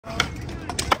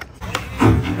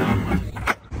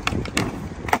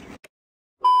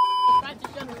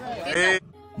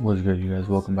What's good, you guys?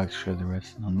 Welcome back to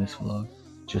ShredTheRest. And on this vlog,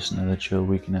 just another chill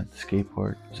weekend at the skate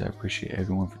park. So I appreciate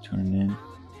everyone for tuning in.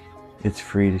 It's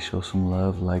free to show some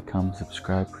love, like, comment,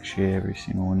 subscribe. Appreciate every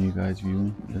single one of you guys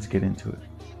viewing. Let's get into it.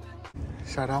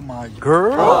 Shout out my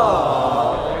girl.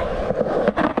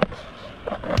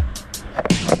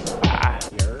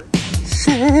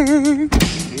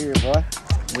 Here, boy.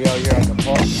 We out here at the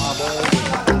park, my boy.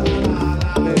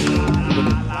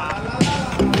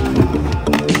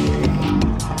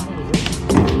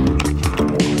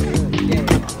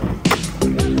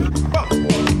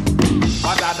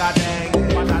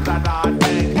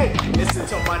 Listen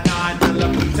to my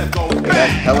 9mm go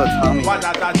bang. Hella Tommy.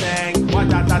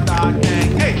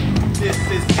 Hey, this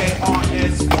is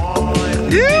KRS-One.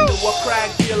 Into a crack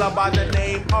dealer by the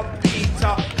name of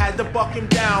Peter. Had to buck him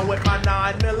down with my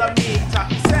 9mm.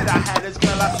 He said I had his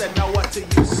girl. I said, no, what to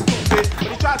you, stupid? But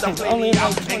he tried to play me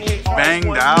out.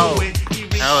 Banged out.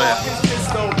 Hell yeah. His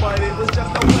pistol, but it was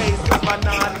just a waste. Cause my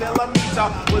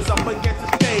 9mm was up against his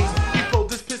face. He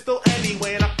pulled his pistol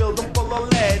anyway, and I filled him full of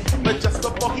lead. But just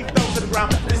before he fell to the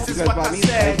ground, this is what I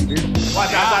said.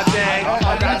 Wah-da-da-dang,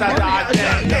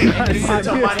 wah-da-da-da-dang. Hey, listen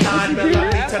to my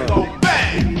 9mm go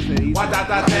bang.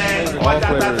 Wah-da-da-dang,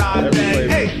 wah-da-da-da-dang.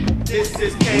 Hey, this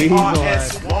is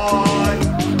KRS-One.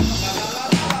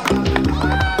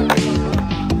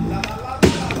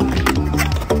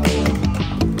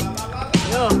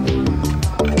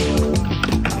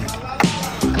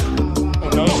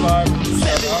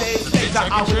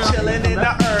 I was chillin' in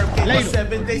the herb.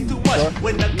 7 days too much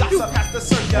when the gossip has to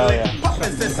circulate.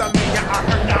 Puffin' since I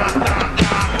heard nah.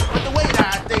 But the way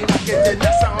that they look it did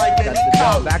not sound like any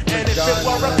code. And if it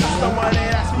were a customer,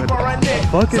 they'd ask me for a nick.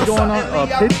 Fuck is going on? A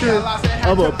picture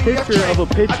of a picture of a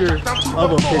picture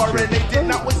of a picture. And they did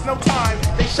not waste no time.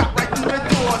 They shot right through the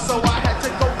door, so I had to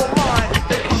go for mine.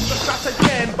 They pumped the shots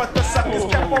again, but the suckers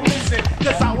kept on missing.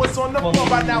 Cause I was on the floor,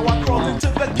 by now I crawled into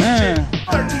the kitchen.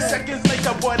 30 seconds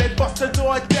later, boy, they bust the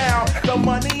door down. The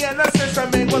money and the sense I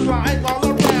made was lying all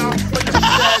around. But just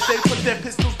as they put their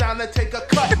pistols down to take a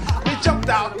cut, they jumped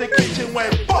out the kitchen,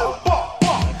 went boom, boom,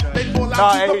 boom. They fall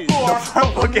out to the floor,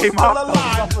 but he's still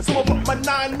alive. So I put my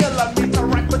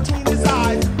 9mm right between his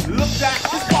eyes. Looked at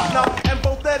his partner, and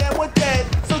both of them were dead.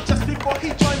 So just before he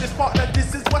joined his partner,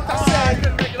 this is what I said.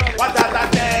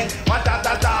 Wah-da-da-dang,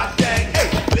 wah-da-da-da-dang. Hey,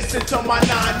 listen to my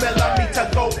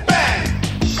 9mm go bang.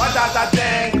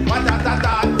 Wah-da-da-dang,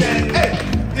 wah-da-da-da-dang. Hey,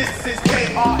 this is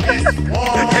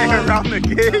KRS-One. Hang around the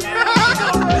game.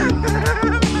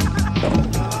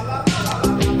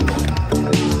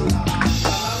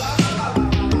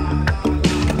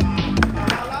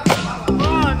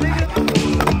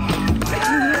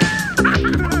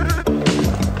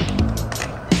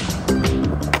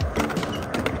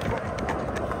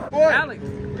 Alex,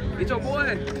 it's your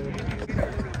boy.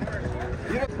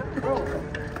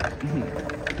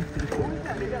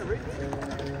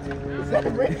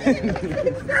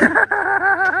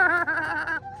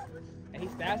 He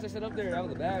stashed that shit up there. That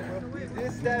was a bag, bro. He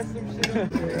did stash some shit up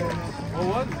there. Oh,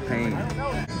 what? Pain.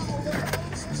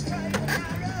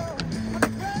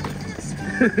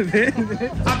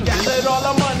 I gathered all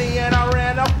the money and I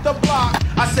ran up the block.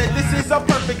 I said this is a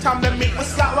perfect time to meet with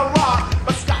Scott LaRock.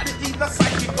 But Scott is either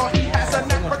psychic or he has a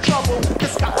knack for trouble.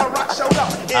 Cause Scott LaRock showed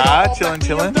up in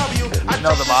chillin'. You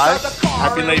know the vibes.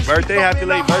 Happy late birthday, happy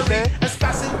late birthday. And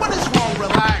Scott said, what is wrong?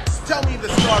 Relax, tell me the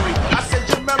story. I said,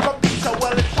 you remember Peter?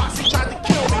 Well, his posse tried to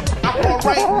kill me. I'm all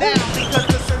right now because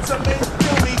the sentiments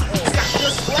kill me. Scott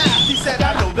just laughed. He said,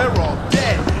 I know they're all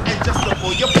dead. And just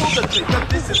before you pull the trigger,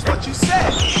 this is what you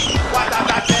said.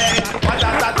 Wah-da-da-dang,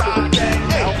 wah-da-da-da-dang.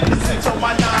 Hey, listen to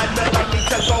my 9mm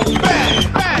go bang,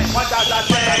 bang.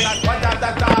 Wah-da-da-dang,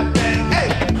 wah-da-da-da-dang. Hey,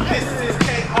 this is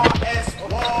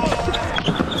KRS-One.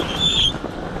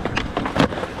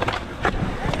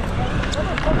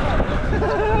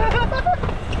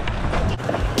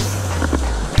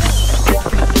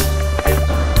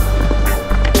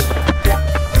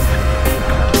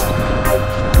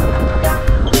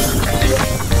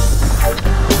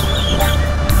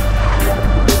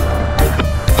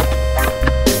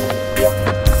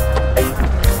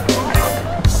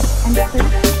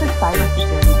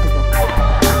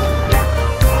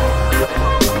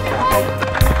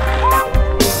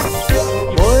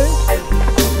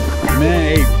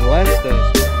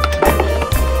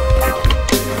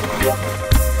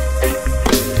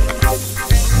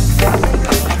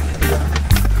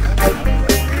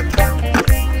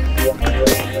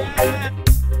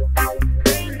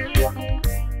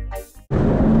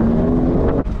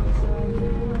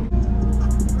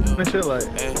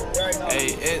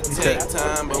 Hey, it take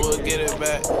time, but we'll get it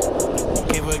back.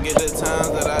 Can't forget the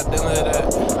times that I dealt with that.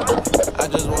 I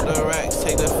just want the racks,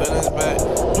 take the feelings back.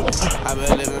 I've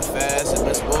been living fast, it's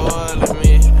been spoiling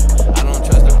me. I don't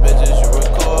trust the bitches you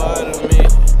recording me.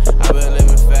 I've been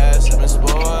living fast, it's been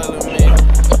spoiling me.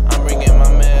 I'm bringing my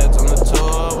meds on the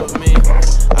tour with me.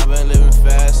 I've been living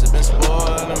fast, it's been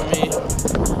spoiling me.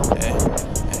 Hey,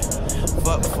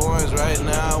 fuck foreigns right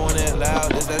now, when it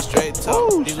loud, is that straight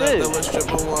talk? These leftover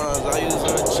stripper ones, I use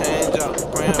them to change up.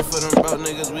 Praying for them broke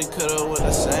niggas, we could've went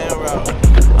the same route.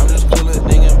 I'm just coolin'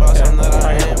 thinking about something that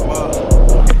I ain't bought.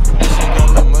 This shit got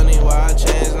me money, why I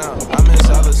change now? I miss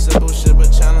all the simple shit,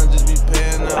 but challenges be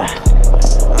paying now.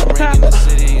 I'm bringing the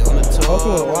city on the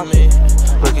tour with me.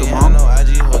 I can't have no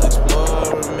IG hoes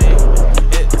exploring me.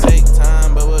 It take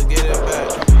time, but we'll get it back.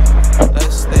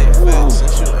 Let's stay fast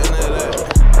and shoot into that.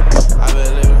 I've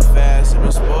been living fast, it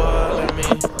been spoiling me.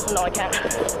 No, I can't.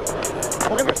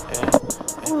 Whatever. Yeah.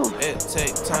 It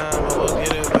take time, but we'll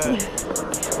get it back.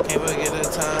 Can't forget the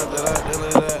times that I deal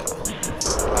with that.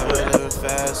 I've been living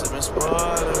fast, it been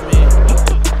spoiling me.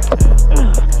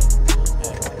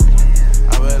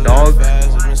 I've been living fast,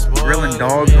 it been spoiling Grilling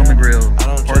dogs on the grill. I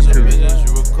don't Part trust the 2. bitches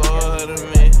you recording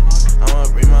me. I'ma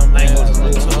bring my man on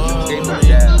the tour with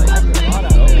me.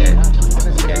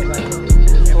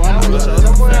 I've been living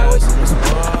fast, it been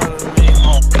spoiling me.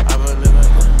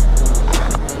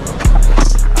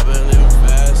 I've been living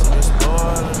fast, it been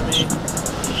spoiling me.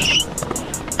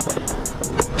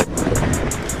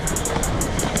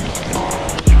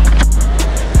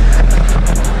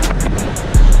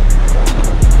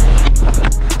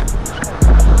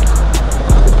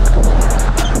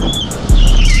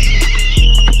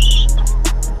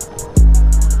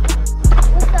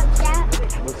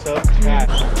 What's up, chat?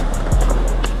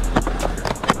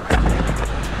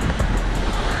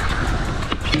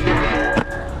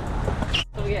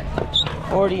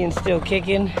 40 and still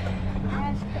kicking.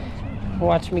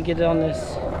 Watch me get on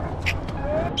this.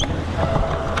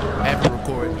 After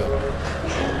recording though.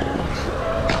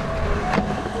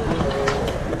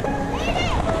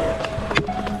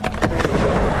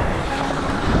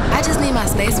 I just need my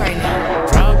space right now.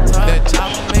 Drop top, that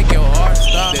chopper make your heart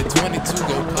stop. That 22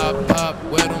 go pop pop,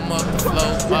 wet them up the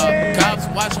flow pop. Cops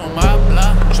watch on my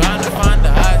block, trying to find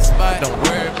the hot spot. Don't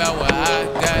worry about what I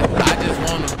got, I just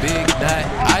want a big knot.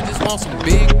 I just want some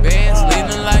big bands,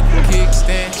 leaning like a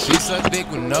kickstand. She suck dick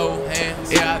with no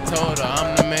hands. Yeah, I told her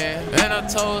I'm the man, and I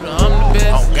told her I'm the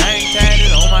best. I'm gang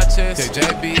tatted on my chest. Tell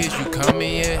JB, is you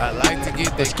coming yet? I like to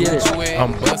get that Gucci wet.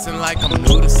 I'm busting like I'm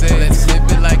new to set. Let's sip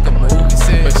it like a movie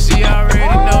set. But she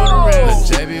already know the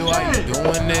rest. JB, why you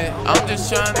doing that? I'm just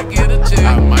trying to get a check.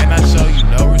 I might not show you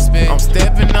no respect. I'm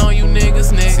stepping on you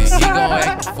niggas next. See, he gon'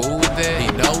 act a fool with that. He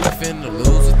know we finna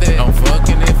lose with that. I'm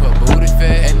fucking it for booty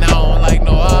fat. And I don't like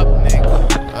no op nigga.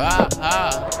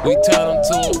 We turn him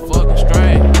to a fucking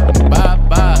strain. Bye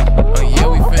bye. Yeah,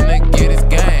 we finna get his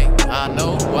gang. I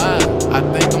know why. I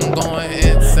think I'm going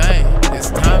insane.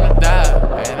 It's time to die.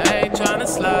 And I ain't tryna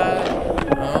slide.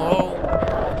 Oh.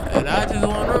 And I just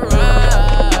wanna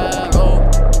ride. Oh.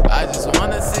 I just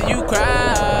wanna see you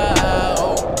cry.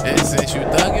 Oh. And since you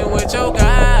thuggin' with your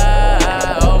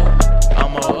guy, oh,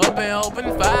 I'ma up and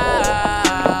open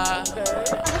fire.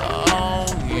 Oh,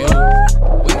 you.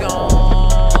 We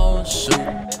gon'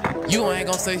 shoot. You ain't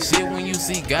gon' say shit when you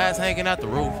see guys hanging out the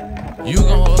roof. You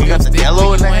gon' up your stick,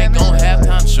 but you ain't gon' have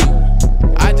time to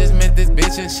shoot. I just met this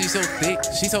bitch and she so thick,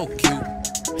 she so cute.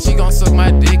 She gon' suck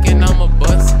my dick and I'ma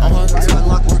bust on her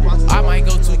too. I might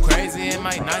go too crazy and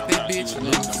might knock that bitch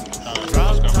loose.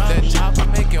 Drop top, that chopper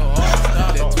make your heart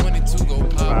stop. That 22 go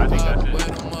pop pop, wet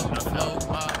them up the flow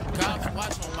pop. Cops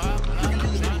watch on my block, trying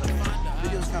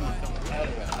to find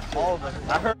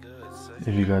the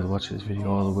If you guys watch this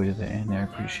video all the way to the end, I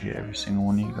appreciate every single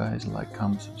one of you guys. Like,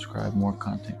 comment, subscribe. More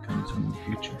content comes in the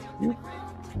future.